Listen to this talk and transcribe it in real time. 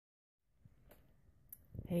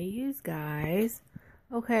Hey, you guys.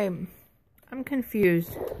 Okay, I'm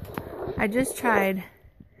confused. I just tried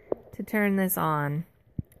to turn this on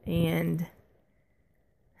and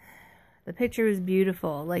the picture was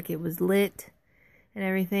beautiful. Like it was lit and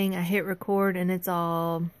everything. I hit record and it's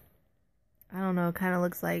all, I don't know, kind of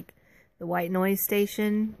looks like the white noise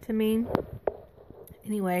station to me.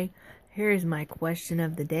 Anyway, here's my question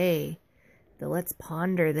of the day. Let's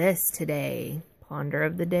ponder this today. Ponder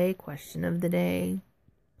of the day, question of the day.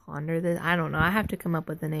 Ponder this. I don't know. I have to come up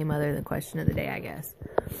with a name other than question of the day, I guess.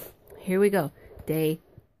 Here we go. Day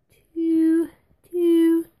 2.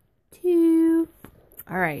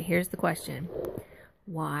 All right, here's the question.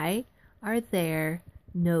 Why are there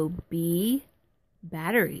no B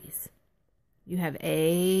batteries? You have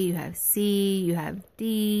A, you have C, you have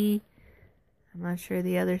D. I'm not sure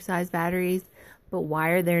the other size batteries, but why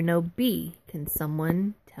are there no B? Can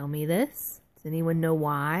someone tell me this? Does anyone know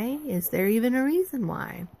why? Is there even a reason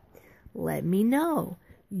why? Let me know.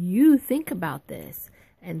 You think about this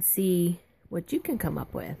and see what you can come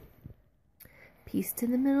up with. Peace to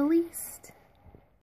the Middle East.